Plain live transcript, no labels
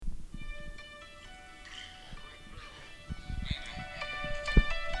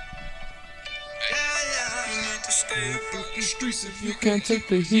Off the streets if you can't take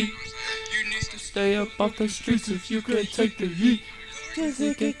the heat. You need to stay up off the streets if you can't take the heat. Cause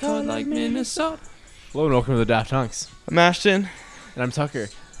it get caught like Minnesota. Hello and welcome to the Daft Hunks. I'm Ashton. And I'm Tucker.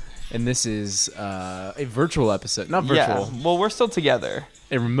 And this is a virtual episode. Not virtual. Yeah, well, we're still together.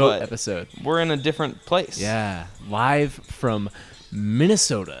 A remote episode. We're in a different place. Yeah. Live from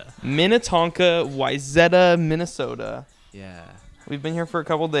Minnesota. Minnetonka, Wayzata, Minnesota. Yeah. We've been here for a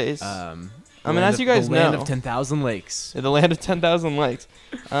couple days. I mean, as you guys the land know, of 10,000 lakes. the land of 10,000 lakes.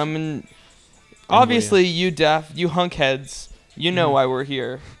 And obviously, you hunk heads, you know why we're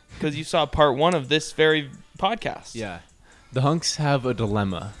here. Because you saw part one of this very podcast. Yeah. The hunks have a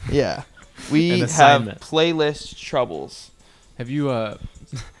dilemma. Yeah. We An have assignment. playlist troubles. Have you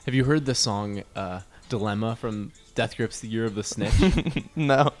heard the song Dilemma from Death Grips, The Year of the Snitch?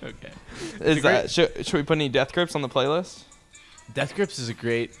 No. Okay. Should we put any Death Grips on the playlist? Death Grips is a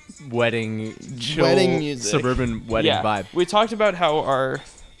great wedding, chill, Wedding music. suburban wedding vibe. We talked about how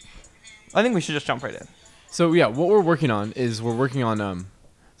I think we should just jump right in. So yeah, what we're working on is we're working on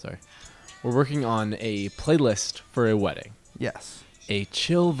a playlist for a wedding. Yes. A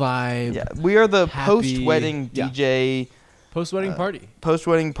chill vibe. Yeah, we are the happy- post-wedding yeah. DJ. Post-wedding party.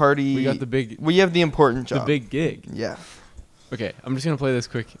 Post-wedding party. We got the big, We have the important the job. big gig. Yeah. Okay, I'm just gonna play this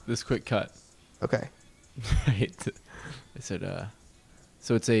quick cut. Okay. I said,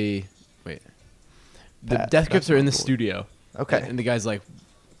 so it's a, wait. The Pat, Death Grips that's are in not the cool. studio. Okay. And the guy's like,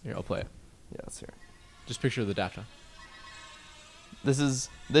 here, I'll play it. Yeah, let's hear it. Just picture the Daft Punk. This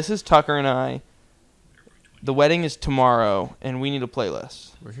is Tucker and I. The wedding is tomorrow, and we need a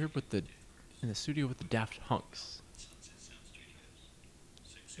playlist. We're here in the studio with the Daft Hunks.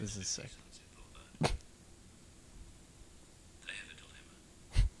 This is sick.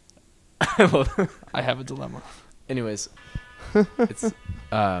 I love it. I have a dilemma. Anyways, it's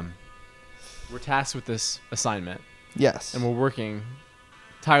we're tasked with this assignment, Yes. and we're working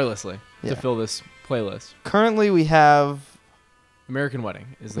tirelessly Yeah. to fill this playlist. Currently, we have American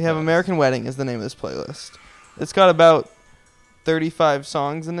Wedding is the we have playlist. American Wedding is the name of this playlist. It's got about 35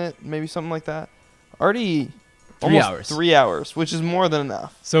 songs in it, maybe something like that. Already 3 almost hours. 3 hours, which is more than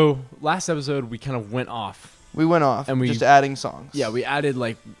enough. So last episode we kind of went off. We went off And we- just adding songs. Yeah, we added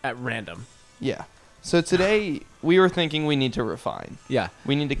like at random. Yeah. So today we were thinking we need to refine. Yeah.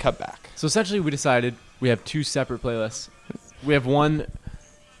 We need to cut back. So essentially we decided we have two separate playlists. We have one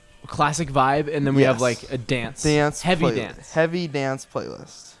classic vibe, and then we have Yes. like a heavy dance. Heavy dance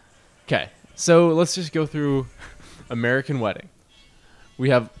playlist. Okay, so let's just go through American Wedding. We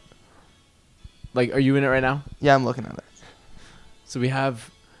have, like, are you in it right now? Yeah, I'm looking at it. So we have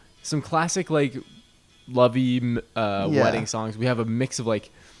some classic like lovey wedding songs. We have a mix of like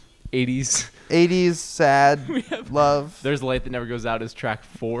 80s. 80s sad We have love. There's a Light That Never Goes Out is track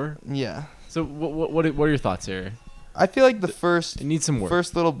 4. Yeah. So what are your thoughts here? I feel like the first It needs some work.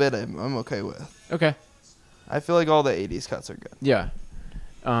 first little bit I'm okay with. Okay. I feel like all the 80s cuts are good. Yeah.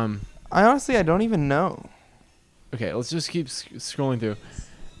 I don't even know. Okay, let's just keep scrolling through.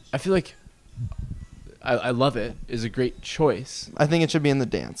 I feel like I Love It is a great choice. I think it should be in the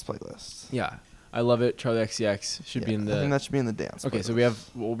dance playlist. Yeah. I Love It, Charlie XCX should be in the... I think that should be in the dance. Okay, playlist. so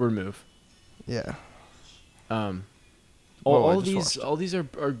we'll remove. Yeah. All I just watched these are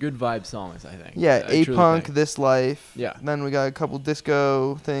good vibe songs, I think. Yeah, I truly A-Punk, think. This Life. Yeah. Then we got a couple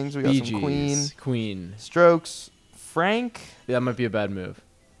disco things. We got Bee some Queen, Gees, Queen. Strokes, Frank. That might be a bad move.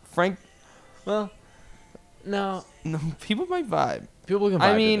 Frank. Well, no. No, people might vibe. People can vibe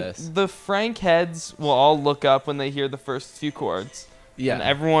I to mean, this. the Frank heads will all look up when they hear the first few chords. Yeah. And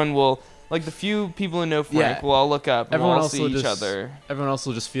everyone will, like the few people who know Frank Yeah. will all look up and Everyone we'll all else see will each just- other. Everyone else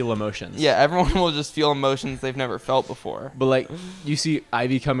will just feel emotions. Yeah, everyone will just feel emotions they've never felt before. But like, you see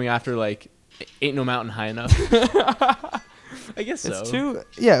Ivy coming after like, Ain't No Mountain High Enough. I guess so. It's too.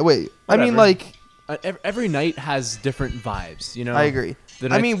 Yeah, wait. I mean, Whatever. like, Every night has different vibes, you know. I agree. The I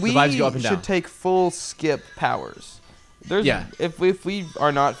nights- mean, we the vibes go up and should down. take full skip powers. There's, Yeah. If we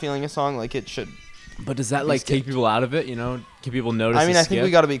are not feeling a song, like it should. But does that like take skipped. people out of it? You know, can people notice? I mean, a I think skip?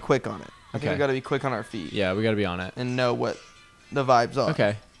 we got to be quick on it. I think Okay. we got to be quick on our feet. Yeah, we got to be on it. And know what the vibes are.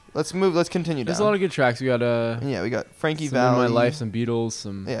 Okay. Let's move. Let's continue There's down. a lot of good tracks. We got Yeah, we got Frankie some In Valli. My Life, some Beatles,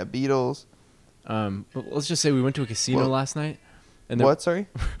 some Yeah, Beatles. But let's just say we went to a casino Well, last night. And then What? Sorry.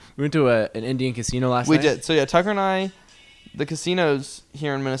 we went to an Indian casino last We night. did. So yeah, Tucker and I, the casinos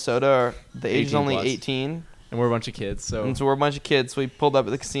here in Minnesota are the age is 18 only plus. 18, And we're a bunch of kids. So and so we're a bunch of kids. So we pulled up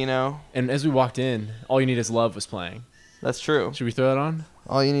at the casino. and as we walked in, All You Need Is Love was playing. That's true. Should we throw that on?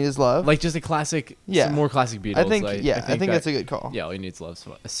 All you need is love. Like just a classic, Yeah. some more classic Beatles. I think. Like, Yeah, I think that- that's a good call. Yeah, All You Need Is Love,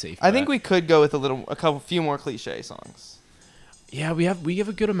 so a safe. I think bet. we could go with few more cliche songs. Yeah, we have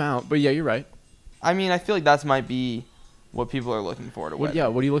a good amount, but yeah, you're right. I mean, I feel like that might be what people are looking for at a wedding. Yeah,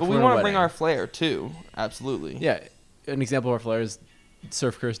 what do you look but for we in a want to wedding? bring our flair, too. Absolutely. Yeah, an example of our flair is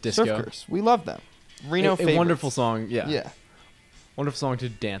Surf Curse Disco. Surf Curse. We love them. Reno a favorites. wonderful song, yeah. Yeah. Wonderful song to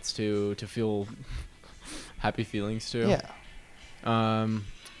dance to feel happy feelings to. Yeah. Uh,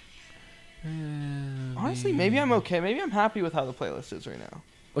 Honestly, maybe I'm okay. Maybe I'm happy with how the playlist is right now.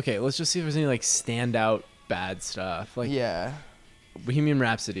 Okay, let's just see if there's any like standout bad stuff. Like Yeah. Bohemian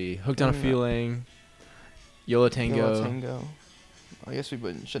Rhapsody, Hooked on a Bohemian Feeling, Yola Tango. Yola Tango. I guess we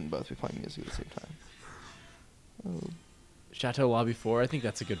shouldn't both be playing music at the same time. Oh. Chateau Lobby 4, I think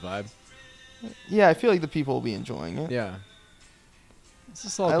that's a good vibe. Yeah, I feel like the people will be enjoying it. Yeah. It's a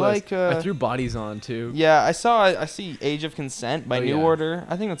solid I place. like, I threw Bodies on too. Yeah, I see Age of Consent by Oh, New yeah. Order.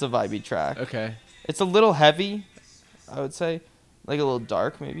 I think that's a vibey track. Okay. It's a little heavy, I would say. Like a little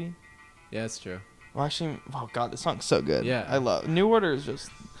dark, maybe. Yeah, that's true. Well, actually, oh god, this song's so good. Yeah. I love New Order is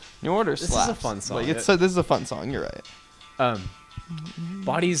just New Order This slaps. is a fun song. Like this is a fun song. You're right.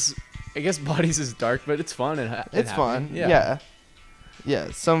 Bodies. I guess Bodies is dark, but it's fun and It's happy. fun. Yeah.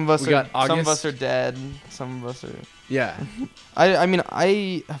 Yeah. Some of us We are got some of August. us are dead. Some of us are. Yeah. I mean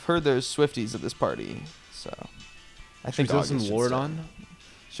I have heard there's Swifties at this party, so I Should we think throw August some should Lord start. on?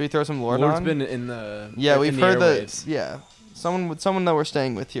 Should we throw some Lord Lord's on? been in the Yeah, in we've the heard airwaves. that. Yeah, someone that we're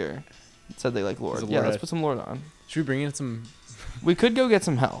staying with here said they like Lord. There's a Yeah, Lord let's head. put some Lord on. Should we bring in some? We could go get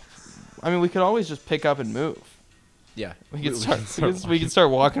some help. I mean, we could always just pick up and move. Yeah. We could start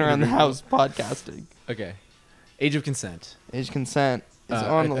walking around the house podcasting. Okay. Age of Consent. Age Consent is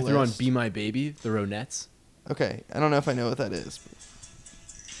on the I list. threw on Be My Baby, the Ronettes. Okay, I don't know if I know what that is.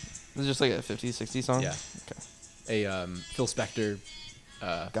 It's just like a 50s, 60s song? Yeah. Okay. A Phil Spector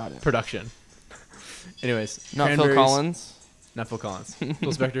Got it. production. Anyways, Not Phil Cranberries- Collins? Not Phil Collins. Phil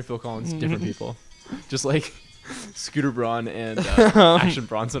Spector, Phil Collins, different people. Just like Scooter Braun and Action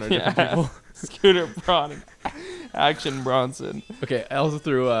Bronson are different people. Scooter Braun. Action Bronson. Okay, I also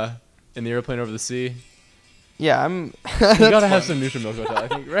threw In the Airplane Over the Sea. Yeah, I'm... You gotta have some Neutral Milk Hotel, I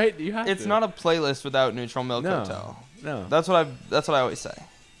think, right? You have It's to. not a playlist without Neutral Milk No. Hotel. No. That's what I always say.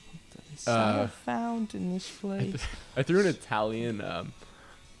 Uh, found in this place. I threw an Italian,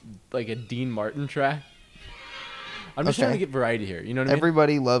 like a Dean Martin track. I'm just Okay. trying to get variety here. You know what I mean?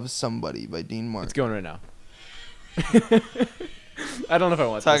 Everybody Loves Somebody by Dean Martin. It's going right now. I don't know if I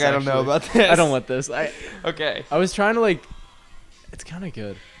want Talk, this. I don't know actually. about this. I don't want this. Okay. I was trying to like. It's kind of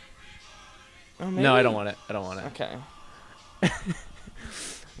good. Oh, No, I don't want it. I don't want it. Okay.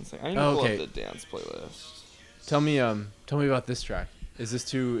 It's like, I need to pull Okay. up the dance playlist. Tell me about this track. Is this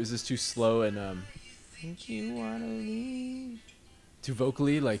too slow and Think you wanna leave? too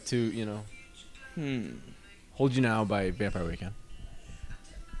vocally, like too, Hold You Now by Vampire Weekend.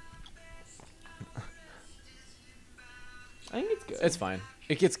 I think it's good. It's fine.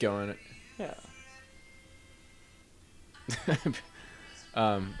 It gets going. Yeah.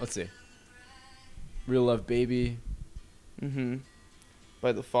 Let's see. Real Love Baby. Mm-hmm.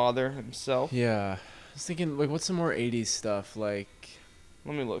 By the father himself. Yeah. I was thinking, like, what's some more 80s stuff? Like,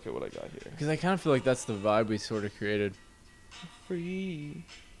 Let me look at what I got here. because I kind of feel like that's the vibe we sort of created. Free.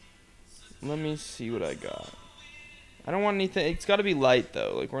 Let me see what I got. I don't want anything. It's got to be light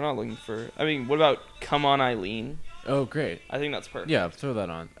though. Like we're not looking for. I mean, what about Come On Eileen? Oh, great. I think that's perfect. Yeah, throw that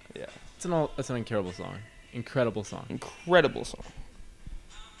on. Yeah. It's an incredible song. Incredible song. Incredible song.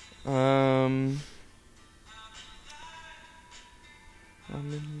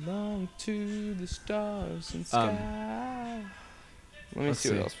 I'm along to the stars and sky. Let me let's see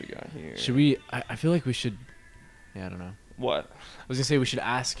what see. else we got here. Should we? I feel like we should. Yeah, I don't know. What? I was gonna say we should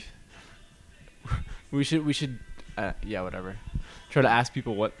ask. We should. Yeah, whatever. Try to ask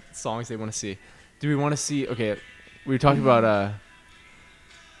people what songs they want to see. Do we want to see? Okay, we were talking about.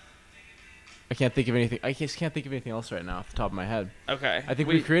 I can't think of anything. I just can't think of anything else right now off the top of my head. Okay. I think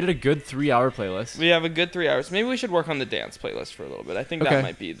we created a good 3-hour playlist. We have a good 3 hours. Maybe we should work on the dance playlist for a little bit. I think Okay. that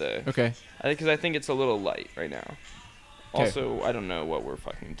might be the. Okay. Because I think it's a little light right now. 'Kay. Also, I don't know what we're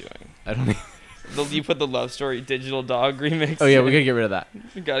fucking doing. I don't. You put the Love Story Digital Dog remix. Oh yeah, in. we gotta get rid of that.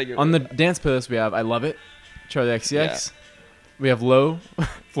 We gotta get On rid the of dance playlist, we have I Love It, Charlie XCX. We have Low,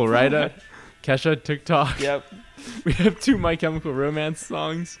 Florida, Kesha, TikTok. that. Yep. We have 2 My Chemical Romance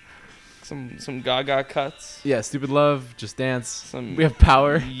songs. Some Gaga cuts. Yeah, Stupid Love, Just Dance. Some We have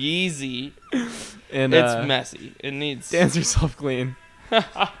Power Yeezy. and It's messy. It needs. Dance Yourself Clean.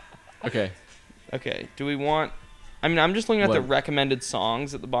 Okay. Okay. Do we want? I mean, I'm just looking at the What? recommended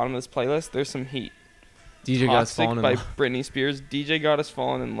songs at the bottom of this playlist. There's some heat. DJ Got Us Toxic Fallen in by Love. Britney Spears. DJ Got Us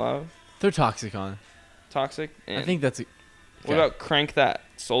Fallen in Love. They're Toxic on. Toxic. And I think that's. What about Crank That?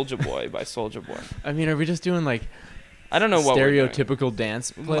 Soulja Boy by Soulja Boy. I mean, are we just doing like? I don't know what we're doing. Stereotypical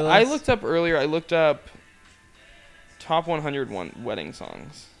dance playlist. I looked up earlier. I looked up top 100 wedding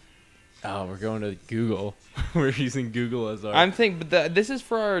songs. Oh, we're going to Google. We're using Google as our. I'm thinking, but this is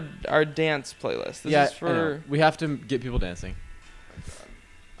for our dance playlist. This is I for. know. We have to get people dancing.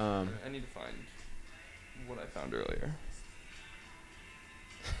 I need to find what I found earlier.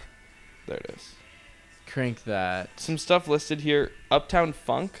 There it is. Crank that. Some stuff listed here. Uptown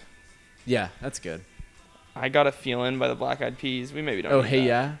Funk. Yeah, that's good. I Got a Feeling by the Black Eyed Peas. We maybe don't. Oh, need Hey that.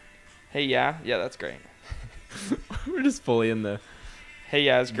 Yeah. Hey Yeah. Yeah, that's great. We're just fully in the Hey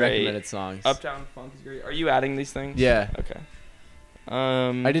Yeah is great. recommended songs. Uptown Funk is great. Are you adding these things? Yeah. Okay.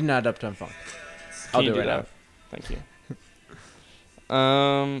 I didn't add Uptown Funk. I'll do it right now. Thank you.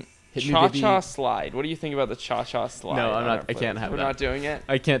 Hit me, Cha baby. Cha Slide. What do you think about the Cha Cha Slide? No, I'm on not. our I can't playlist? have We're that. not doing it.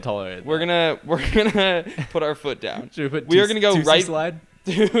 I can't tolerate We're that. gonna put our foot down. Should we put We are gonna go 2C right. slide?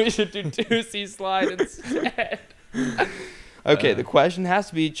 We should do 2C Slide instead. Okay, the question has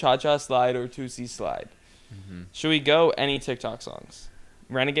to be Cha Cha Slide or 2C Slide. Mm-hmm. Should we go any TikTok songs?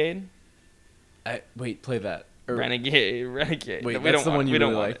 Renegade? Wait, play that. Or Renegade. Wait, No, that's the one you we don't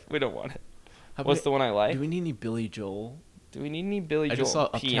really want like? it. We don't want it. how What's about- the one I like? Do we need any Billy Joel? Do we need any Billy I Joel? just saw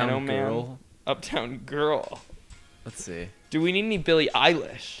Piano Uptown Man? Girl. Uptown Girl. Let's see. Do we need any Billie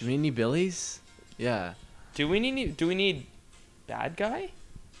Eilish? Do we need any Billies? Yeah. Do we need Bad Guy?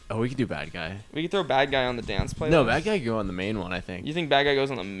 Oh, we could do Bad Guy. We could throw Bad Guy on the dance playlist. No, Bad Guy could go on the main one, I think. You think Bad Guy goes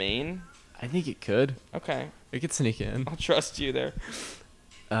on the main? I think it could. Okay, It could sneak in. I'll trust you there.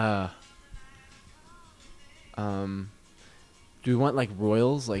 Do we want like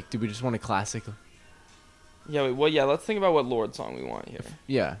Royals? Like, do we just want a classic? Yeah, yeah, let's think about what Lord song we want here.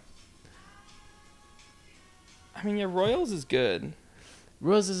 Yeah. I mean, yeah, Royals is good.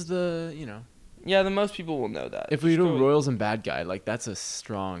 Royals is the, Yeah, the most people will know that. if we Just do go with Royals and Bad Guy, like that's a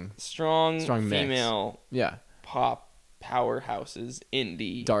strong strong mix. female yeah, pop powerhouses,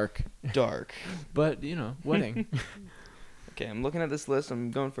 indie, dark. But, wedding. Okay, I'm looking at this list.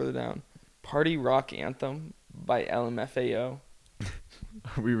 I'm going further down. Party Rock Anthem by LMFAO.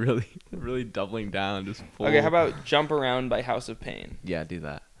 Are we really doubling down? Just full. Okay, how about Jump Around by House of Pain? Yeah, do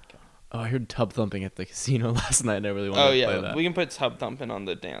that. Okay. Oh, I heard tub thumping at the casino last night and I really wanted Oh, to yeah, play that. we can put Tub Thumping on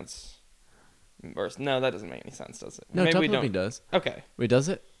the dance. Or, no, that doesn't make any sense, does it? No, Maybe tub we thumping don't. does. Okay, Wait, does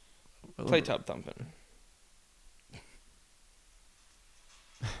it? play Tub Thumping.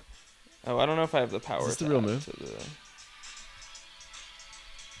 Oh, I don't know if I have the power. Is this the to real add move? to the-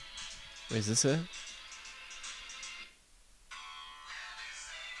 Wait, is this it?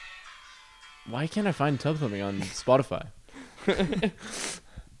 Why can't I find tub thumping on Spotify?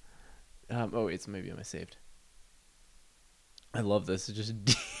 Oh, it's maybe am I saved? I love this. It's just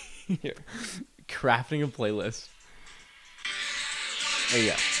Here. crafting a playlist. Oh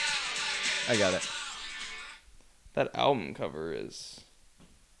yeah, I got it That album cover is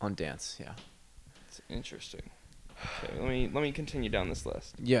on dance. Yeah, it's interesting. Okay, let me continue down this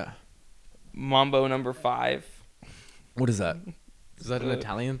list. yeah. Mambo number 5. What is that? Is that an The-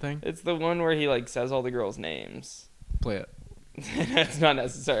 Italian thing? It's the one where he like says all the girls' names. Play it. It's not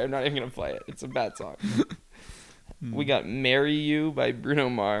necessary. I'm not even gonna play it. It's a bad song. We got "Marry You" by Bruno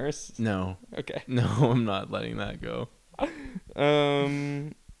Mars. No, Okay. no, I'm not letting that go.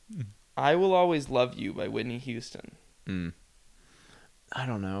 "I Will Always Love You" by Whitney Houston. I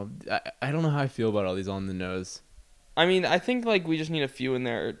don't know. I don't know how I feel about all these on the nose. I mean, I think like we just need a few in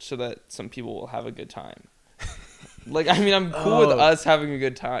there so that some people will have a good time. Like, I mean, I'm cool with Oh. us having a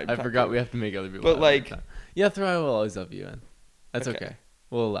good time. I forgot we have to make other people. But, have a good like- time. Yeah, throw "I Will Always Love You" in. That's Okay. okay.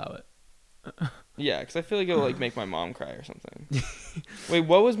 We'll allow it. Yeah, because I feel like it'll like make my mom cry or something. Wait,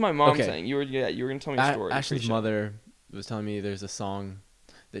 what was my mom Okay. saying? You were gonna tell me a story. Ashley's Pre-show. mother was telling me there's a song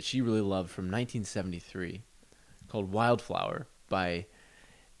that she really loved from 1973 called "Wildflower" by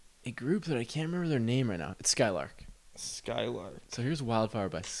a group that I can't remember their name right now. It's Skylark. Skylark. So here's "Wildflower"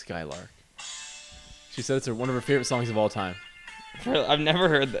 by Skylark. She said it's one of her favorite songs of all time. I've never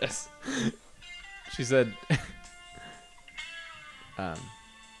heard this. She said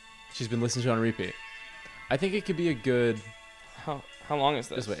she's been listening to it on repeat. I think it could be a good How long is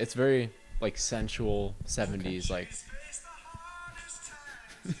this? this way. It's very like sensual 70s like.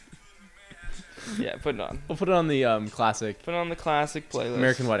 Yeah, put it on. We'll put it on the classic Put it on the classic playlist.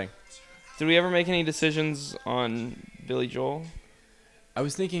 American Wedding. Did we ever make any decisions on Billy Joel? I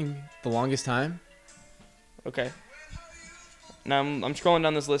was thinking The Longest Time. Okay. Now I'm scrolling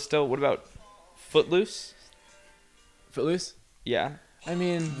down this list still. What about Footloose? Footloose. Yeah. I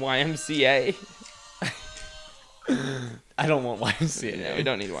mean, YMCA? I don't want YMCA. No, we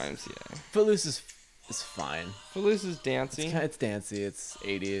don't need YMCA. Footloose is fine. Footloose is dancing. It's dancey. It's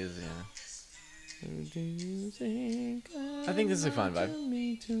 80s. Yeah. I think this is a fun vibe.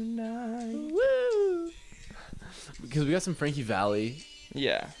 Woo! Because we got some Frankie Valli.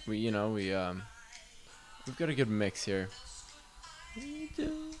 Yeah. We've got a good mix here.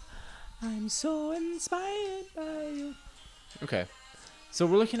 I'm so inspired by you. Okay. So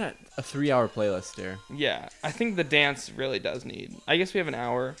we're looking at a 3-hour playlist here. Yeah. I think the dance really does need. I guess we have an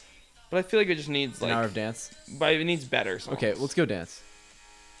hour, but I feel like it just needs An hour of dance. But it needs better songs. Okay, let's go dance.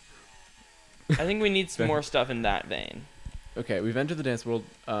 I think we need some more stuff in that vein. Okay, we've entered the dance world.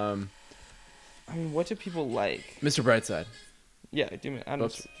 I mean, what do people like? Mr. Brightside. Yeah, I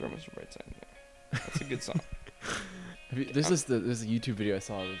don't throw Mr. Brightside in there. That's a good song. There's a YouTube video I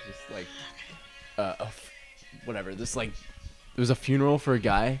saw that was just like, whatever. This like, there was a funeral for a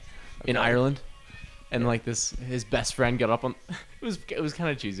guy in Ireland, and like his best friend got up on. It was kind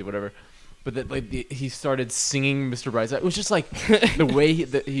of cheesy, whatever. But that he started singing Mr. Brightside. It was just like the way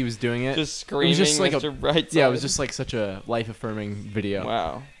that he was doing it. Just screaming just like Mr. Brightside. Yeah, it was just like such a life affirming video.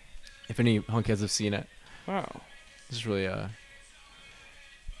 Wow. If any hunkheads have seen it. Wow. This really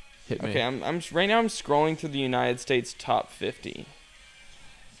hit me. Okay, I'm right now I'm scrolling through the United States top 50.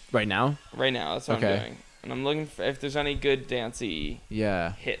 Right now? Right now, that's what I'm doing. And I'm looking for if there's any good dancey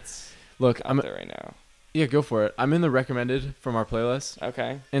hits. Look, I'm there right now. Yeah, go for it. I'm in the recommended from our playlist.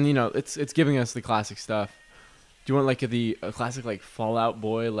 Okay. And it's giving us the classic stuff. Do you want like a classic like Fall Out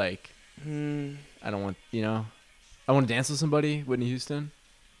Boy like I don't want, I want to dance with somebody, Whitney Houston.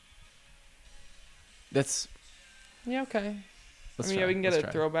 That's yeah, okay. We can get a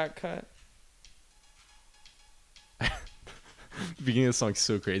throwback cut. The beginning of the song's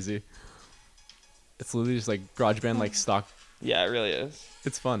so crazy. It's literally just like GarageBand like stock. Yeah, it really is.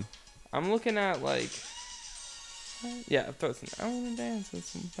 It's fun. I'm looking at like throw some. I wanna dance with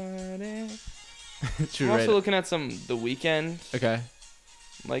somebody. True, I'm also looking at some The Weeknd. Okay.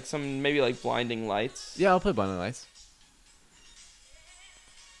 Like some maybe like Blinding Lights. Yeah, I'll play Blinding Lights.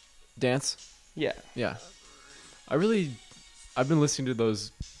 Dance. Yeah. Yeah. I've been listening to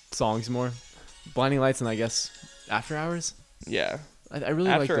those songs more. Blinding Lights and I guess After Hours. Yeah. I really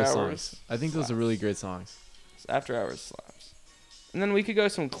like those songs. I think slaps. those are really great songs. After Hours slaps. And then we could go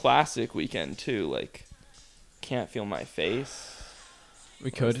some classic Weeknd too, like Can't Feel My Face.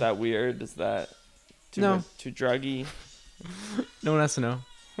 We could. Is that weird? Is that too druggy? No one has to know.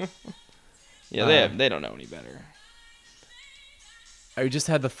 Yeah, they don't know any better. I just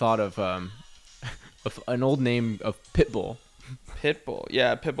had the thought of an old name of Pitbull. Pitbull.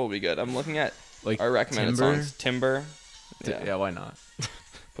 Yeah, Pitbull would be good. I'm looking at like our recommended songs. Timber. Yeah, why not?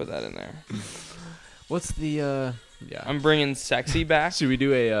 Put that in there. What's the I'm bringing Sexy back. Should we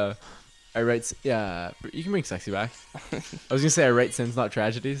do a you can bring Sexy back. I was gonna say I write sins not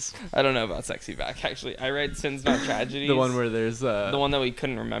tragedies. I don't know about Sexy back actually. I write Sins Not Tragedies. The one where there's the one that we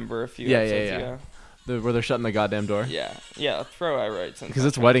couldn't remember a few episodes ago. Where they're shutting the goddamn door. Yeah. Throw I write Sins because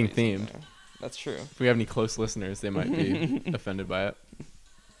it's wedding themed. That's true. If we have any close listeners, they might be offended by it.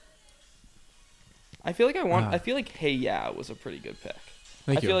 I feel like Hey Ya was a pretty good pick.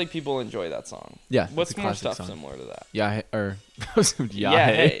 Thank I you. feel like people enjoy that song. Yeah. What's more stuff similar to that? Yeah,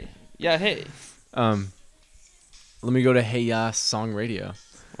 Hey. Yeah, hey. Let me go to Hey Ya Song Radio.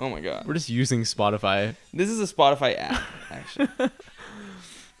 Oh my god. We're just using Spotify. This is a Spotify app, actually.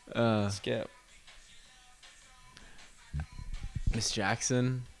 Skip. Miss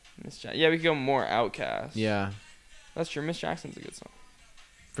Jackson. Yeah, we could go more Outkast. Yeah. That's true. Miss Jackson's a good song.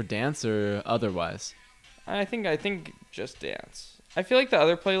 For dance or otherwise? I think just dance. I feel like the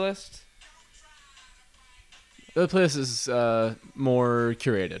other playlist. The other playlist is more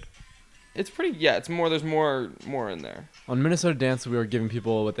curated. It's pretty. Yeah, it's more. There's more in there. On Minnesota Dance, we are giving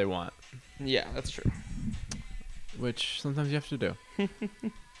people what they want. Yeah, that's true. Which sometimes you have to do.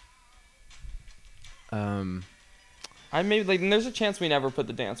 I maybe like. And there's a chance we never put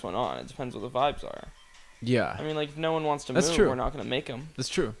the dance one on. It depends what the vibes are. Yeah. I mean, like if no one wants to That's move, true. we're not gonna make them. That's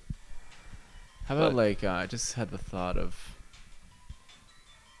true. How about I just had the thought of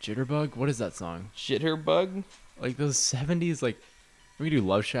Jitterbug. What is that song? Jitterbug. Like those 70s. Like we could do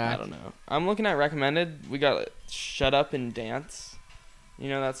Love Shack. I don't know. I'm looking at recommended. We got Shut Up and Dance. You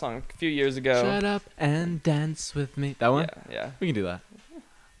know that song a few years ago. Shut up and dance with me. That one? Yeah. We can do that.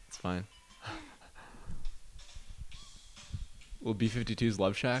 It's fine. Will B-52's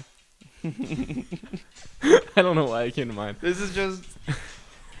Love Shack? I don't know why it came to mind. This is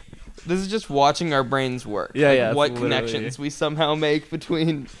just watching our brains work. Yeah, like what connections we somehow make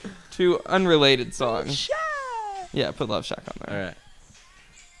between two unrelated songs. Yeah, put Love Shack on there.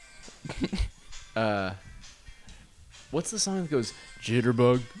 All right. What's the song that goes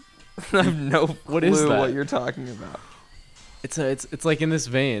Jitterbug? I have no clue what is that? What you're talking about. It's like in this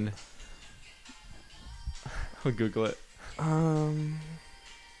vein. I'll Google it. Um,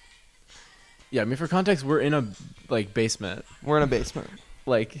 Yeah, I mean, for context, we're in a like basement, we're in a basement.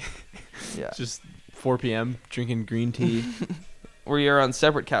 like Yeah. just 4 p.m. drinking green tea. We are on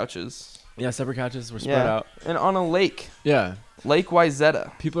separate couches. Yeah, separate couches. We're spread Yeah. out. And on a lake. Yeah, Lake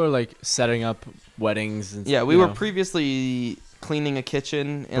Wyzetta. people are like setting up weddings and. Yeah, we you were know, previously cleaning a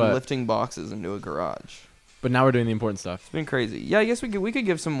kitchen and But- lifting boxes into a garage. but now we're doing the important stuff. It's been crazy. Yeah, I guess we could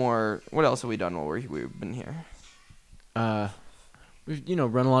give some more. What else have we done while we've been here? We've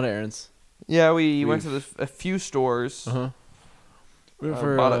run a lot of errands. Yeah, we went to a few stores. Uh huh.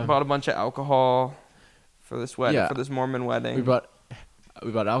 Bought a bunch of alcohol for this wedding, Yeah. for this Mormon wedding. We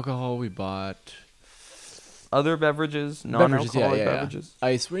bought alcohol. We bought other beverages, non-alcoholic yeah. beverages.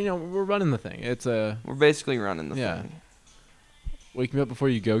 ice. We're running the thing. It's a We're basically running the Yeah. thing. wake me up before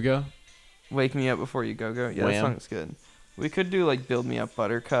you go. Wake me up before you go. Yeah, that Wham. song's good. We could do like Build Me Up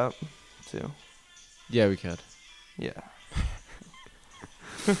Buttercup too. Yeah, we could. Yeah.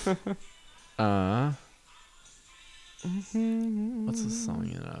 What's the song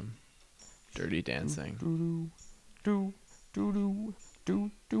in Dirty Dancing? God,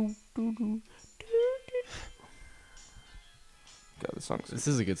 this song's This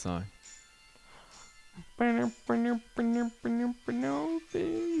is a good song. Build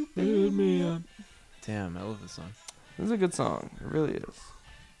me up. Damn, I love this song. This is a good song. It really is.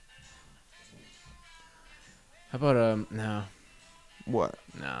 How about no. What?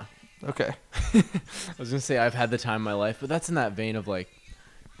 No. Okay. I was gonna say I've had the time of my life, but that's in that vein of like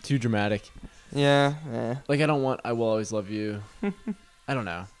too dramatic. Yeah. Eh. Like I don't want I Will Always Love You. I don't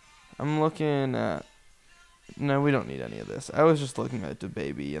know. I'm looking at. No, we don't need any of this. I was just looking at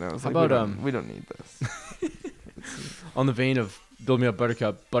DaBaby, and I was How like, about, we don't need this. On the vein of Build Me Up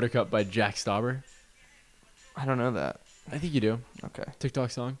Buttercup by Jack Stauber. I don't know that. I think you do. Okay.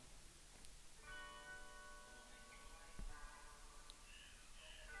 TikTok song.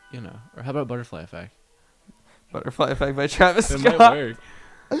 Or how about Butterfly Effect? Butterfly Effect by Travis It Scott. might work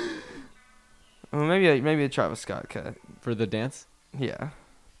Well, maybe a Travis Scott cut. for the dance. Yeah.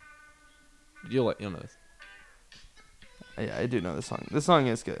 You'll know this. Yeah, I do know this song. This song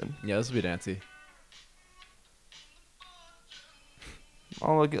is good. Yeah, this will be dancey.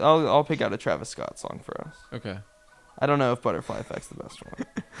 I'll pick out a Travis Scott song for us. Okay. I don't know if Butterfly Effect's the best one.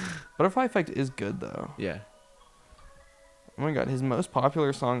 Butterfly Effect is good though. Yeah. Oh my god, his most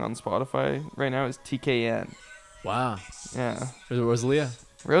popular song on Spotify right now is TKN. Wow. Yeah. Is it Rosalia?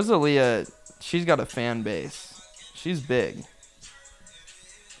 Rosalia, she's got a fan base. She's big.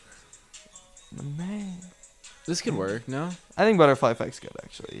 Man. This could work. No. I think Butterfly Effect's good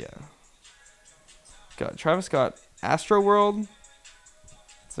actually, yeah. God, Travis Scott, Astro World.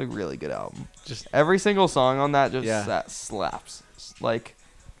 It's a really good album. Just Every single song on that that slaps. Like,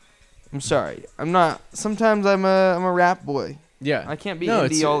 I'm sorry. Sometimes I'm a rap boy. yeah. I can't be No,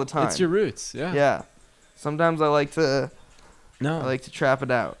 indie all the time. It's your roots. Yeah. Yeah. Sometimes I like to No. trap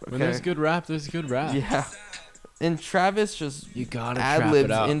it out. Okay. When there's good rap, there's good rap. Yeah. And Travis just You gotta trap ad-libs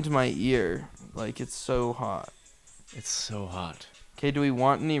it out. into my ear. Like, it's so hot. It's so hot. Okay, do we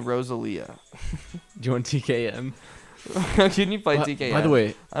want any Rosalia? Do you want TKM? Can you play TKM? By the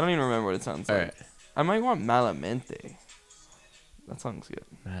way, I don't even remember what it sounds all like. right. I might want Malamente. That song's good.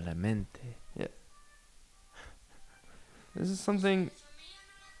 Malamente. This is something.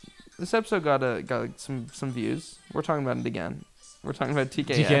 This episode got some views. We're talking about it again. We're talking about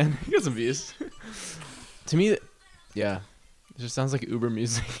TKM. TKM. You got some views. To me, yeah, it just sounds like Uber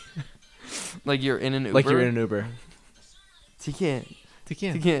music. Like you're in an Uber. Like you're in an Uber. TKM.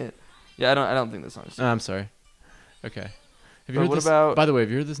 TKM. TKM. Yeah, I don't think this song's. I'm sorry. Okay. Have you But heard what this? about- By the way, have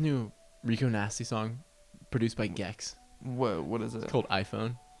you heard this new Rico Nasty song produced by Gex? Whoa, what is it? It's called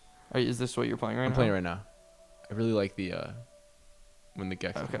iPhone. Is this what you're playing right now? I'm playing it right now. I really like the when the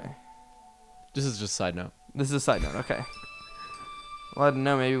Gex. Okay. This is just a side note. This is a side note. Okay. Well, I don't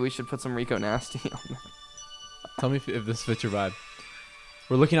know. Maybe we should put some Rico Nasty on that. Tell me if this fits your vibe.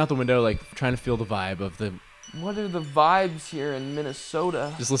 We're looking out the window, like trying to feel the vibe of the. What are the vibes here in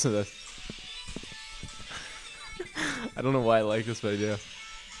Minnesota? Just listen to this. I don't know why I like this, but I do.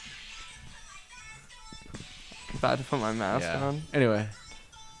 About to put my mask Yeah. on. Anyway,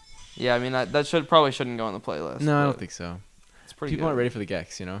 Yeah, I mean that probably shouldn't go on the playlist. no, I but don't think so. it's pretty People good. aren't ready for the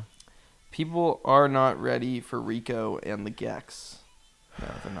Gex, you know. People are not ready for Rico and the Gex. No,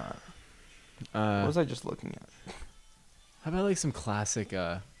 they're not. What was I just looking at? How about like some classic,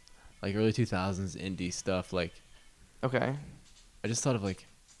 like early 2000s indie stuff? Like, Okay. I just thought of like,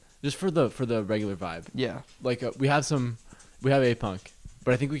 just for the regular vibe. Yeah. Like we have A-Punk,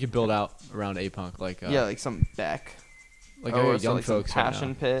 but I think we could build out around A-Punk. Like Yeah, like some Beck. like Oh, our so young like some folks right Passion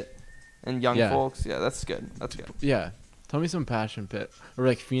now. Pit. and Young Yeah. Folks. Yeah, that's good. That's good. Yeah. Tell me some Passion Pit or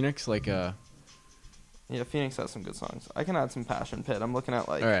like Phoenix, like Yeah, Phoenix has some good songs. I can add some Passion Pit. I'm looking at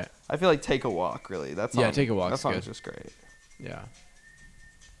like. All right. I feel like Take a Walk. Really, that song. Yeah, Take a Walk's That song's good. just great. Yeah.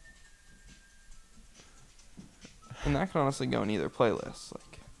 And that can honestly go in either playlist.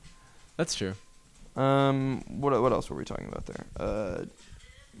 Like, That's true. what else were we talking about there?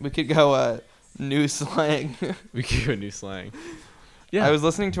 We could go new slang. We could go new slang. Yeah. I was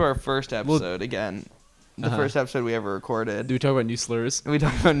listening to our first episode again. The first episode we ever recorded. Do we talk about new slurs? We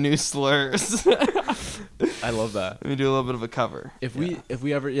talk about new slurs. I love that. We do a little bit of a cover. If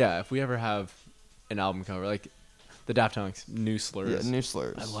we ever have an album cover like the Daft Punk's New Slurs. Yeah, new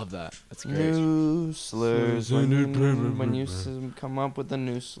slurs. I love that. That's great. New slurs. When you come up with a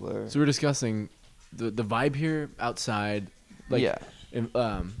new slur. So we're discussing the vibe here outside, like yeah.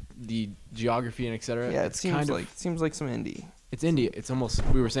 The geography and etc. Yeah, it's seems like some indie. It's indie. It's almost,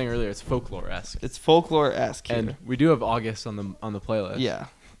 we were saying earlier, it's folklore-esque. It's folklore-esque here. And we do have August on the playlist. Yeah.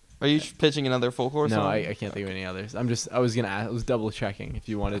 Are you pitching another folklore song? No, I can't think of any others. I was double checking if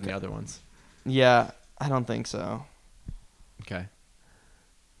you wanted any other ones. Yeah, I don't think so. Okay.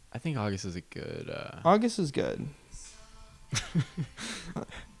 I think August is a good. August is good.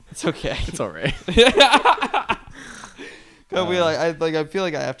 It's okay. It's all right. I feel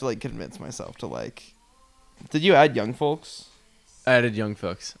like I have to like convince myself to like. Did you add Young Folks? I added Young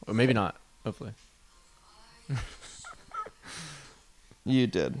Folks, or maybe not. Hopefully. You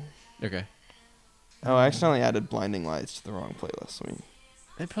did. Okay. Oh, I accidentally added Blinding Lights to the wrong playlist.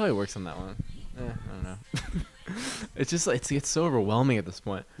 It probably works on that one. I don't know. It's just like it's so overwhelming at this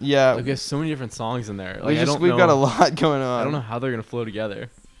point. Yeah. Like, we have so many different songs in there. Like, we've got a lot going on. I don't know how they're gonna flow together.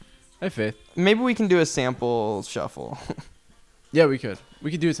 I have faith. Maybe we can do a sample shuffle. Yeah, we could.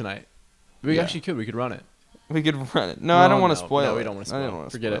 We could do it tonight. We Yeah. actually could. We could run it. We could run it. No, I don't want to no, spoil it. we don't wanna spoil I it. don't want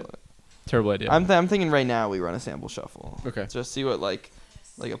to Forget spoil it. Terrible idea. I'm thinking right now we run a sample shuffle. Okay. Just see what like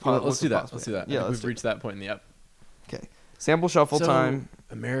a Well, let's do that. Let's do that. Yeah, We've reached that point in the app. Okay. Sample shuffle So, time.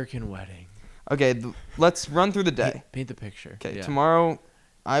 American Wedding. Okay, let's run through the day. Paint the picture. Okay, Yeah. tomorrow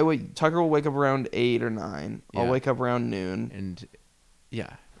Tucker will wake up around 8 or 9. I'll Yeah. wake up around noon. And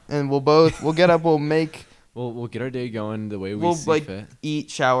yeah, And we'll get up, we'll we'll get our day going the way we We'll, see like, fit. eat,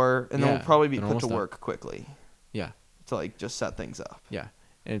 shower, and then Yeah, we'll probably be and put to almost work quickly Yeah, to like just set things up. yeah.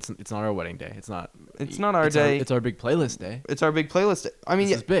 And it's not our wedding day. It's not our day. It's our big playlist day. It's our big playlist day. I mean,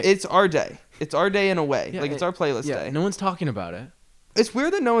 This is big. it's our day. It's our day in a way. Yeah, like it's our playlist Yeah, day. no one's talking about it. It's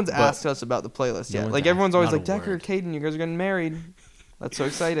weird that no one's But asked us about the playlist no yet. one's Like asked, everyone's always not a like, Decker, word. Caden, you guys are getting married. That's so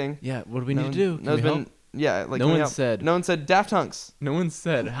exciting. Yeah, what do we need to do? Can we help? Yeah, like No can we one help? said. No one said Daft Punks. No one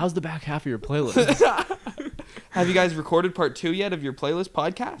said. How's the back half of your playlist? Have you guys recorded part 2 yet of your playlist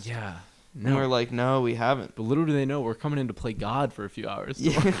podcast? Yeah. And we're No. like, no, we haven't. But little do they know we're coming in to play God for a few hours.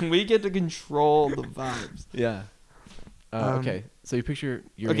 Yeah, we get to control the vibes. Yeah. Okay. So you picture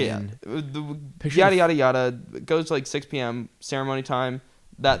you're Okay, yeah. in. The Picture yada the- yada yada. It goes to like 6 p.m. ceremony time.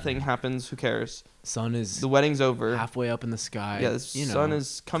 That thing happens. Who cares? Sun is The wedding's over. halfway up in the sky. Yeah, the sun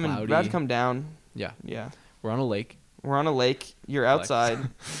is coming, about to cloudy. come down. Yeah. Yeah, We're on a lake. we're on a lake. You're Flex. outside.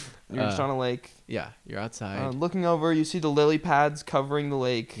 You're just on a lake. Yeah. You're outside. Looking over, you see the lily pads covering the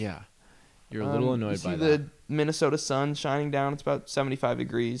lake. Yeah. You're a little annoyed you see by the that. Minnesota sun shining down. It's about 75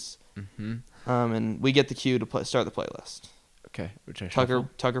 degrees. Mm-hmm. And we get the cue to start the playlist. Okay. Which I shuffle.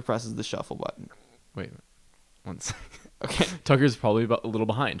 Tucker presses the shuffle button. Wait. One second. Okay. Tucker's probably a little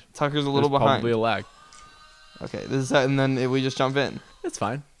behind. Tucker's a little There's behind. Probably a lag. Okay. And then we just jump in. It's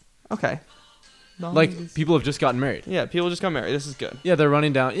fine. Okay. Like, people have just gotten married. Yeah, people just got married. This is good. Yeah, they're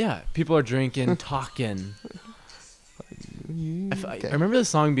running down. Yeah, people are drinking, talking. I remember the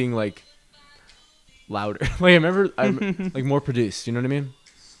song being like louder. Like I'm like more produced. You know what I mean?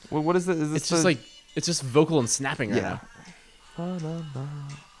 Well, what is this? Is this It's just like it's just vocal and snapping right yeah. now.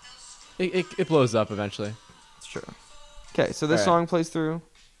 It blows up eventually. It's true. Okay, so this Alright. song plays through.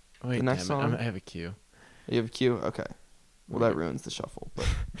 Wait, The next damn it. song? I have a cue. You have a cue. Okay. Well, that ruins the shuffle, but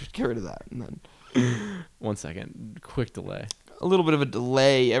just get rid of that, and then 1 second. Quick delay. a little bit of a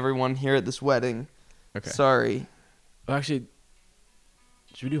delay. Everyone here at this wedding. Okay. Sorry. Oh, actually,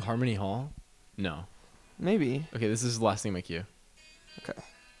 should we do Harmony Hall? No. Maybe. Okay, this is the last thing in my queue. Okay.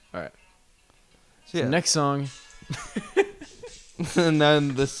 All right. So, yeah. So next song. And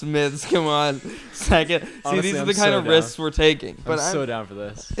then the Smiths come on second. See, Honestly, these are I'm the kind so of down. risks we're taking. I'm But so down for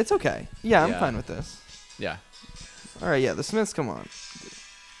this. it's okay. Yeah, I'm Yeah. fine with this. Yeah. All right, yeah, the Smiths come on.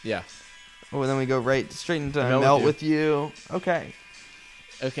 Yeah. Oh, and then we go straight into Melt Melt With with You. Okay.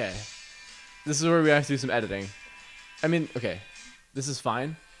 Okay. This is where we have to do some editing. I mean, okay. This is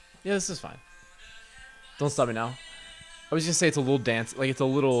fine. Yeah, this is fine. Don't stop me now. I was gonna say it's a little dance, like it's a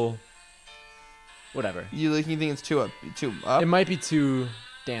little whatever. You think it's too up? Too up? It might be too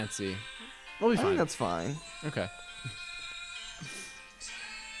dancey. We'll be I think fine. that's fine. Okay.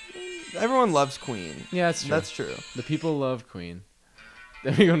 Everyone loves Queen. Yeah, that's true. That's true. The people love Queen.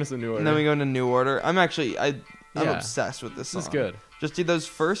 Then we go into some New Order. And then we go into New Order. I'm Yeah. obsessed with this song. This is good. Just do those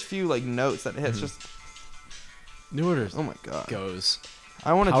first few like notes that it hits. Just New Order oh my god. goes.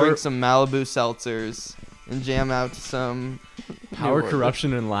 I want to Power- drink some Malibu seltzers and jam out to some Power, New Order.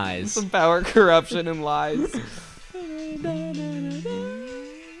 corruption, and lies. Some power, corruption, and lies.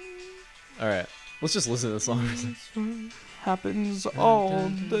 All right. Let's just listen to the song. Happens all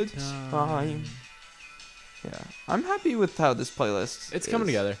the time. Yeah, I'm happy with how this playlist. It's coming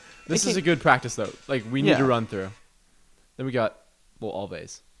is. together. This It is can- a good practice, though. Like, we need Yeah. to run through. Then we got little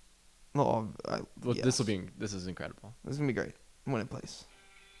Always. Well, Well, yes. this is incredible. This is gonna be great when it plays.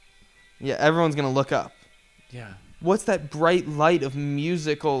 Yeah, everyone's gonna look up. Yeah. What's that bright light of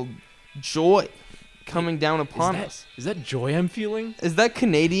musical joy coming down upon us? Is that joy I'm feeling? Is that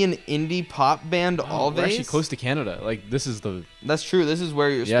Canadian indie pop band Oh, Always? we're actually close to Canada. Like, this is the... That's true. This is where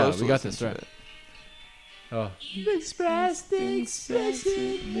you're Yeah, supposed to we got listen this to right. it. Oh. Expressed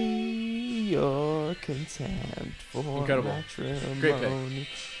explicitly your contempt for Incredible. matrimony. Great pick.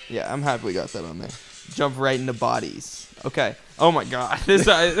 Yeah, I'm happy we got that on there. Jump right into bodies. Okay. Oh my god. This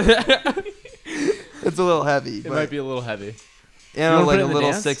it's a little heavy. It but, might be a little heavy. you wanna know, put like it a in the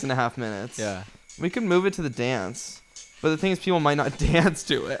little dance? 6.5 minutes. Yeah. We could move it to the dance, but the thing is, people might not dance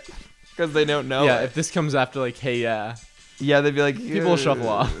to it because they don't know Yeah, it. if this comes after, like, hey, yeah. Yeah, they'd be like, People will shuffle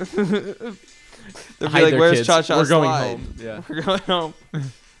off. They'd be Hide like, their "Where's kids. Cha Cha We're going Slide?" home. Yeah. We're going home. What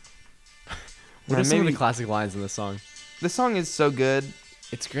Man, are some of the maybe- classic lines in this song? This song is so good,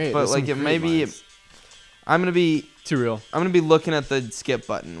 It's great. but There's like some it great maybe lines. I'm gonna be Too real. looking at the skip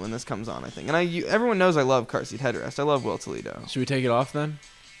button when this comes on. I think, and everyone knows I love Car Seat Headrest. I love Will Toledo. Should we take it off then?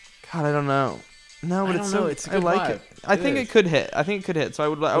 God, I don't know. No, but I it's don't so know, it's a I good like vibe. it. I It think is. it could hit. I think it could hit. So I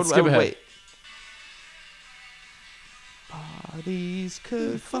would Let's skip ahead. wait. Bodies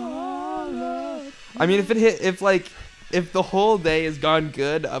could follow. I mean, if the whole day has gone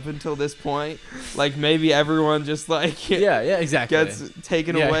good up until this point, like maybe everyone just like Yeah, exactly. gets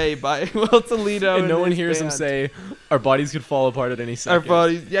taken Yeah. away by Will Toledo, and no one his hears him band. say, "Our bodies could fall apart at any Our second."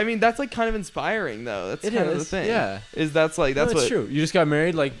 bodies. Yeah, I mean, that's like kind of inspiring, though. That's It kind of the is, thing. yeah. That's No, what. it's true. You just got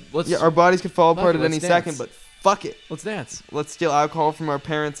married. Like, let's Yeah, our bodies could fall Fuck apart it, at any let's second, dance. but fuck it. let's dance. Let's steal alcohol from our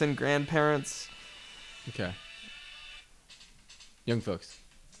parents and grandparents. Okay. Young folks.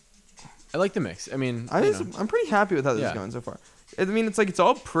 I like the mix. I mean, I'm pretty happy with how this is Yeah. going so far. I mean, it's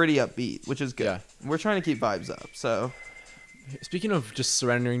all pretty upbeat, which is good. Yeah. We're trying to keep vibes up. So, speaking of just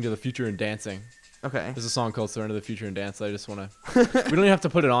surrendering to the future and dancing, okay. there's a song called "Surrender to the Future and Dance" that I just want to. We don't even have to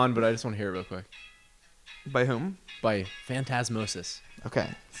put it on, but I just want to hear it real quick. By whom? By Phantasmosis. Okay.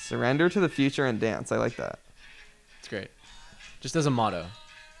 Surrender to the future and dance. I like that. It's great. Just as a motto.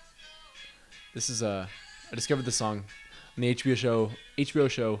 This is I discovered this song on the HBO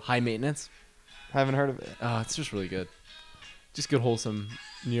show High Maintenance. Haven't heard of it. It's just really good. Just good wholesome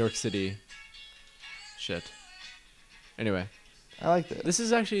New York City shit. Anyway, I like this.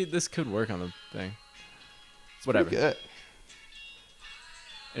 this could work on the thing. It's Whatever. pretty good.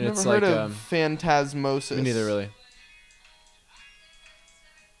 And Never it's heard like of Phantasmosis. me neither really.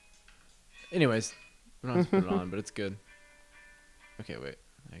 Anyways, we don't have to put it on, but it's good. Okay, wait.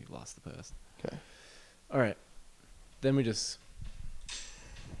 I lost the playlist. Okay. All right. Then we just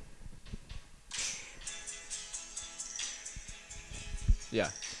Yeah.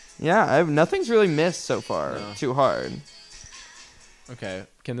 Yeah, nothing's really missed so far. No. Too hard. Okay.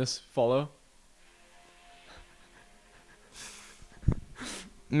 Can this follow?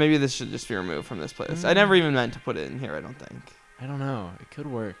 Maybe this should just be removed from this playlist. I never even meant to put it in here, I don't think. I don't know. It could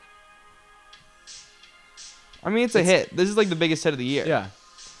work. I mean, it's a hit. This is like the biggest hit of the year. Yeah.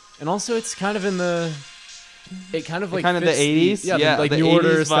 And also it's kind of in the it kind of like kind of the fits 80s. Yeah, the like New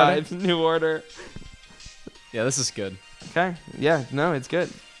Order 80s aesthetic. vibes. New Order. Yeah, this is good. Okay. Yeah, no, it's good.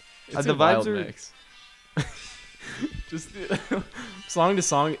 It's The a vibes wild are- mix. Just song to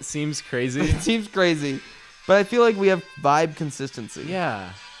song it seems crazy. It seems crazy, but I feel like we have vibe consistency.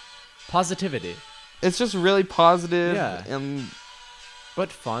 Yeah. Positivity. It's just really positive Yeah. and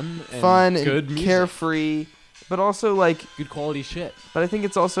But fun and fun good and music. carefree, but also like, Good quality shit. but I think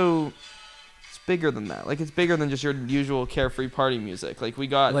it's also it's bigger than that. Like it's bigger than just your usual carefree party music. Like we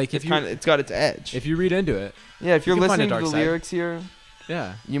got Like, it's if you- it's got its edge. If you read into it. Yeah, if you're you can find a listening to dark the side. lyrics here,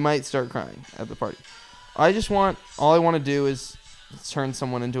 Yeah. you might start crying at the party. All I want to do is turn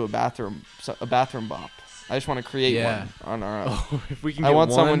someone into a bathroom bop. I just want to create Yeah. one on our own. Oh, if we can I get want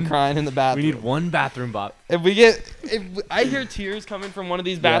one, someone crying in the we bathroom. need one bathroom bop. If I hear tears coming from one of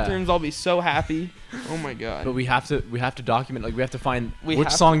these Yeah. bathrooms, I'll be so happy. Oh my god. But we have to document, like we have to find We which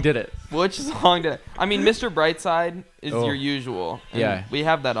have song did it. Which song did I mean, Mr. Brightside is Oh. your usual. And Yeah. we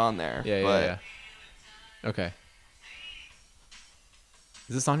have that on there. Yeah, but yeah. Okay.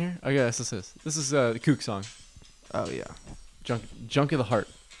 Is this on here? Oh yeah, this is. This is the Kook song. Oh yeah. Junk of the Heart.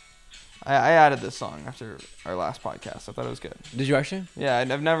 I added this song after our last podcast. I thought it was good. Did you actually? Yeah,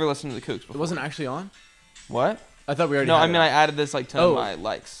 I've never listened to the Kooks before. It wasn't actually on? What? I thought we already No, had I mean it. I added this like to Oh. my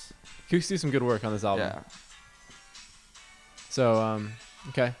likes. Kooks do some good work on this album. Yeah. So,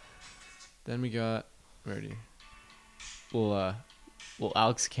 okay. Then we got already. Well,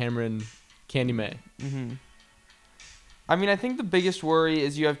 Alex Cameron, Candy May. Mhm. I mean, I think the biggest worry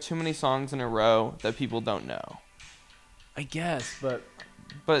is you have too many songs in a row that people don't know. I guess, but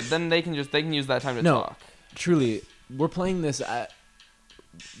But then they can use that time to No. talk. truly, we're playing this at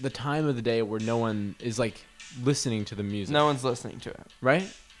the time of the day where no one is like listening to the music. No one's listening to it.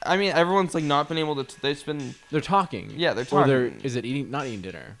 Right? I mean, everyone's like not been able to. They've been. They're talking. Yeah, they're Or talking. is it eating? Not eating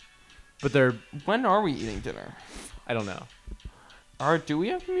dinner, but they're. When are we eating dinner? I don't know. Do we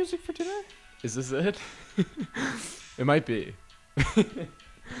have music for dinner? Is this it? It might be.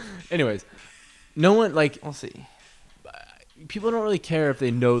 Anyways, no one like We'll see. people don't really care if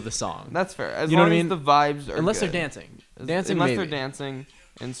they know the song. That's fair. As You know long what I as mean? the vibes are Unless good. they're dancing. As- Dancing, Unless maybe. they're dancing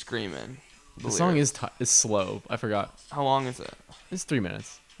and screaming. The song is slow. I forgot. How long is it? It's 3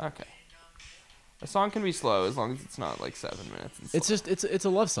 minutes. Okay. A song can be slow as long as it's not like 7 minutes. And It's slow. just it's a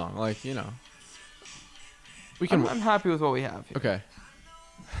love song. Like we can. I'm happy with what we have here. Okay.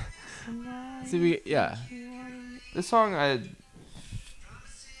 See, This song,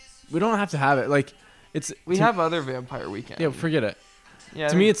 we don't have to have it. Like it's we to- have other Vampire Weekend. Yeah, forget it. Yeah.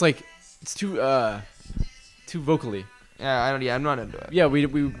 To me, it's like it's too vocally. Yeah, I don't. Yeah, I'm not into it. Yeah, we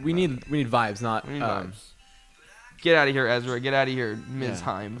need vibes, not We need vibes. Get out of here, Ezra. Get out of here, Ms. Yeah.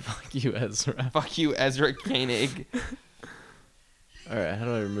 Heim. Fuck you, Ezra. Fuck you, Ezra Koenig. All right, how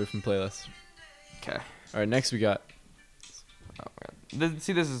do I remove from playlist? Okay. All right, next we got. Oh my god.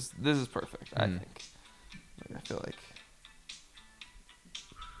 This is perfect. I Mhm. think. I feel like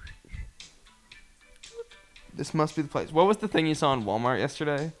this must be the place. What was the thing you saw in Walmart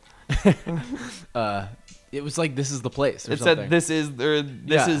yesterday? It was like this is the place. Or It something. said this is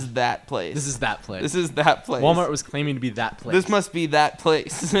Yeah. is that place. This is that place. This is that place. Walmart was claiming to be that place. This must be that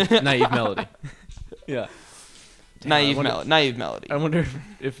place. Naive Melody. Yeah. Damn, I wonder- Naive melody. I wonder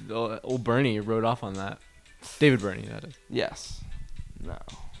if old Bernie wrote off on that. David Bernie, that is. Yes. No.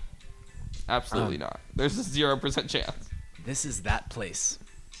 Absolutely not. There's a 0% chance. This is that place.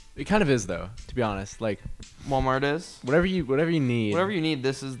 It kind of is though, to be honest. Like Walmart is. whatever you need. Whatever you need,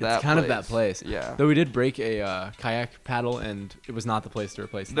 this is that. It's kind of that place. Yeah. Though we did break a kayak paddle, and it was not the place to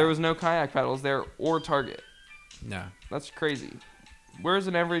replace. There that. was no kayak paddles there or Target. no. That's crazy. Where's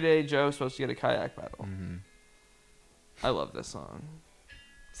an everyday Joe supposed to get a kayak paddle? Mm-hmm. I love this song.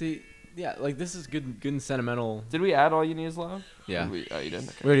 See, yeah, like this is good and sentimental. Did we add All You Need Is Love? Yeah, Or oh, you didn't.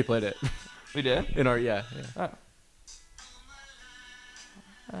 Okay. we already played it We did. in our yeah. Oh.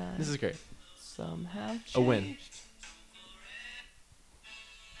 This is great. Some have changed. A win.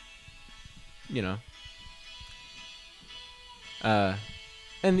 You know.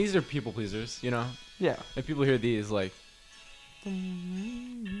 And these are people pleasers, you know. Yeah. If people hear these, like,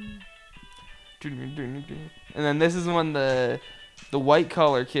 And then this is when the white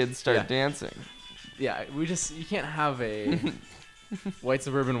collar kids start Yeah. dancing. yeah, you can't have a white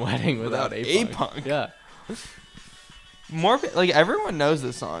suburban wedding without Without A-Punk. A-Punk. Yeah. Like everyone knows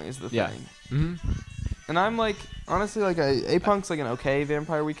this song is the Yeah. thing. Mm-hmm. And I'm like, honestly, like A-Punk's like an okay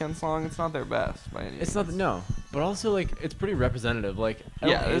Vampire Weekend song. It's not their best by any means. It's not no, but also like it's pretty representative. Like, I don't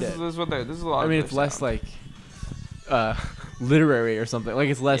Yeah, hate this it. is what they're. This is a lot. I of mean, their it's less sound. like literary or something. Like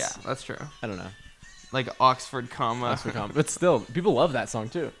it's less. Yeah, that's true. I don't know. Like Oxford comma. Oxford Comp. But still, people love that song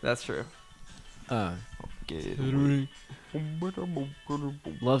too. That's true.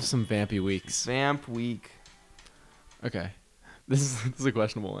 Love some vampy weeks. Vamp Week. Okay, this is a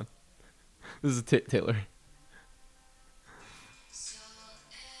questionable one. This is Taylor.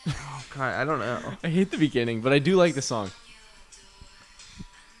 Oh God, I don't know. I hate the beginning, but I do like the song.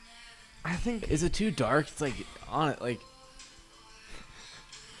 I think Is it too dark? It's like on it, like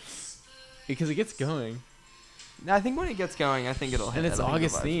because it gets going, I think when it gets going, I think it'll hit. and it's I think the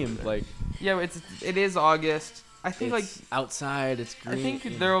August vibes will be themed. there. Like yeah, it is August. I think it's outside. It's green. I think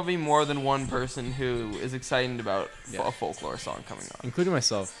you know. there will be more than one person who is excited about Yeah. a folklore song coming on. including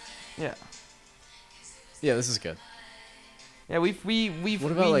myself. Yeah. Yeah, this is good. Yeah, we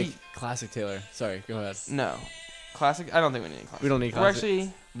What about like classic Taylor? Sorry, go ahead. no classic? I don't think we need any classic. We don't need We're classic.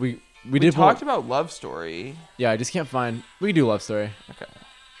 actually We did talked about Love Story. Yeah, I just can't find. We can do Love Story. Okay.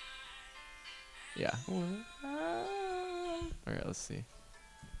 Yeah. All right, let's see.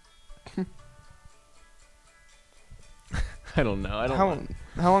 I don't know. I don't.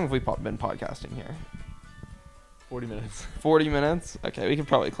 How long have we been podcasting here? 40 minutes. 40 minutes. Okay, we could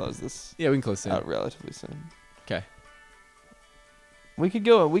probably close this Yeah, we can close soon. out relatively soon. Okay. We could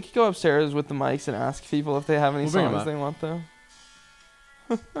go upstairs with the mics and ask people if they have any We'll bring 'em songs up. they want though.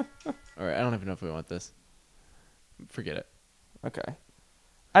 All right, I don't even know if we want this. Forget it. Okay.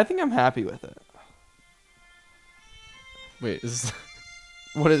 I think I'm happy with it. Wait, is this?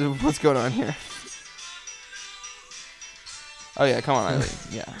 What's going on here? Oh yeah, come on, Eileen.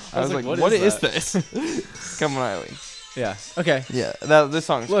 Yeah. I was like, what is this? Come on, Eileen. Yeah. Okay. Yeah, this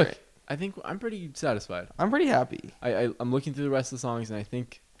song's Look, great. I think I'm pretty satisfied. I'm pretty happy. I'm looking through the rest of the songs, and I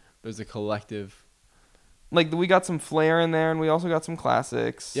think there's a collective. Like we got some flair in there, and we also got some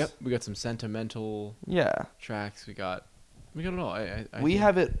classics. Yep. We got some sentimental Yeah. tracks. We got it all. I We think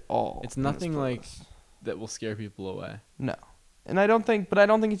have it all. It's in this nothing like playlist. that will scare people away. No. And I don't think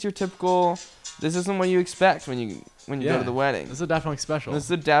it's your typical. This isn't what you expect when you go Yeah. to the wedding. This is a Daft Punk special. This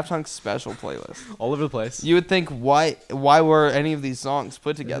is a Daft Punk special playlist. All over the place. You would think why were any of these songs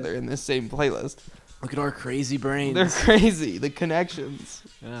put together in this same playlist? Look at our crazy brains. They're crazy. The connections.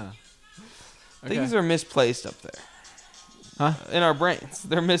 Yeah. Things are misplaced up there. Huh? In our brains.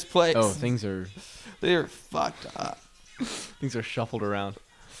 They're misplaced. Oh, things are fucked up. things are shuffled around.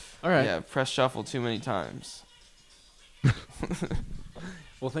 All right. Yeah, press shuffle too many times.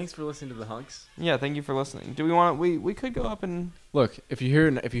 Well, thanks for listening to the Hunks. Yeah, thank you for listening. Do we want we could go up and Look, if you hear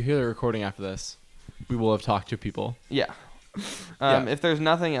the recording after this, we will have talked to people. yeah. Yeah. If there's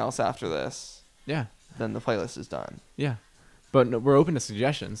nothing else after this, Yeah. then the playlist is done. Yeah. But no, we're open to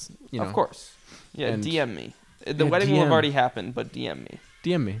suggestions. You know. Of course. Yeah, And- DM me. The Yeah, wedding will have DM. already happened, but DM me.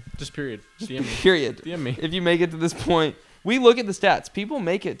 DM me. Just period. DM me. Period. DM me. If you make it to this point, we look at the stats. People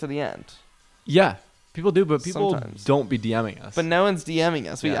make it to the end, Yeah. People do, but people Sometimes. don't be DMing us. but no one's DMing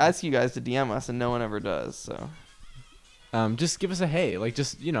us. We Yeah. ask you guys to DM us, and no one ever does. So just give us a hey. Like,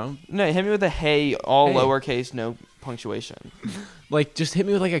 just, you know, no, hit me with a hey, all Hey. lowercase, no punctuation. like, just hit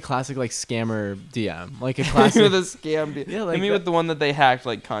me with like a classic like scammer DM. Like a Hit me classic. with a scam. Yeah, like hit me that- with the one that they hacked,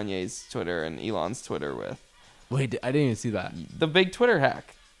 like Kanye's Twitter and Elon's Twitter with. Wait, I didn't even see that. The big Twitter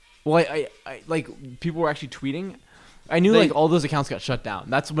hack. Well, I like people were actually tweeting. I knew They- like all those accounts got shut down.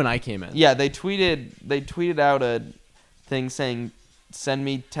 That's when I came in. Yeah, they tweeted out a thing saying, "Send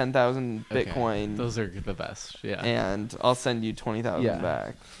me 10,000 Okay. Bitcoin, Those are the best. Yeah. and I'll send you 20,000 Yeah.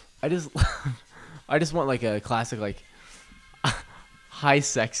 back." I just want like a classic like high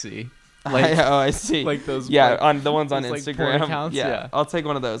sexy. Like oh, I see. like those. Yeah, like, on the ones on those, like, porn Instagram. accounts, yeah. I'll take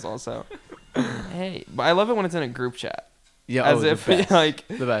one of those also. Hey, but I love it when it's in a group chat. yeah, As the if best. like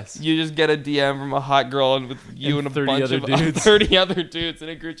the best. you just get a DM from a hot girl and with you and, And a 30 bunch other of dudes. 30 other dudes in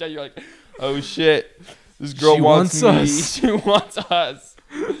a group chat. You're like, oh shit, this girl She wants wants me. us. She wants us.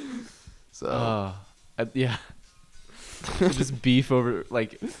 So Yeah. Just beef over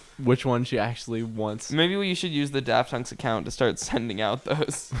like which one she actually wants maybe you should use the Daft Punk's account to start sending out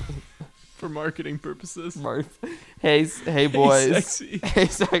those. for marketing purposes. Hey boys. Sexy. Hey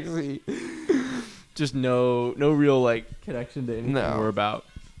sexy. Just no real like connection to anything No. we're about.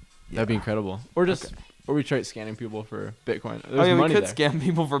 That'd be Yeah. incredible. Or just Okay. or we try scanning people for Bitcoin. There's Oh yeah, we money could there. scam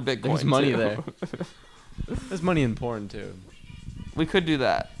people for Bitcoin. There's money too. there. There's money in porn too. We could do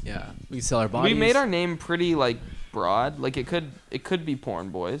that. Yeah, we can sell our bodies. We made our name pretty like broad. Like it could be porn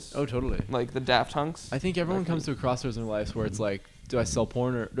boys. Oh, totally. Like the Daft Punks. I think everyone comes to a crossroads in their lives where it's like, do I sell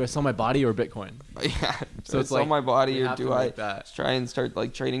porn or do I sell my body or Bitcoin? Yeah. So So it's sell like, my body we or have do to I make that. try and start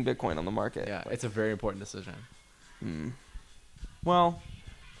like trading Bitcoin on the market? Yeah, it's a very important decision. Well,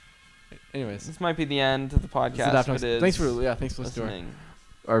 Anyways, this might be the end of the this is the podcast. Daft if Punk's- it is thanks for listening to listening.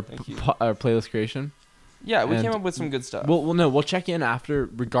 our Thank you. our playlist creation. Yeah, we And came up with some good stuff. We'll check in after.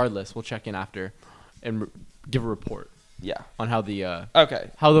 Regardless, we'll check in after, and give a report yeah. on how the Okay.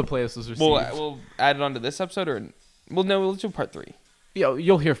 playlist was received. We'll add it onto this episode or we'll do part 3. Yeah,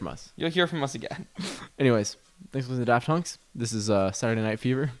 you'll hear from us. You'll hear from us again. Anyways, thanks for listening to Daft Punks. This is Saturday Night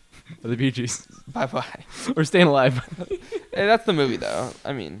Fever by the Bee Gees. Bye bye. Or Staying Alive. Hey, that's the movie though.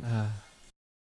 I mean,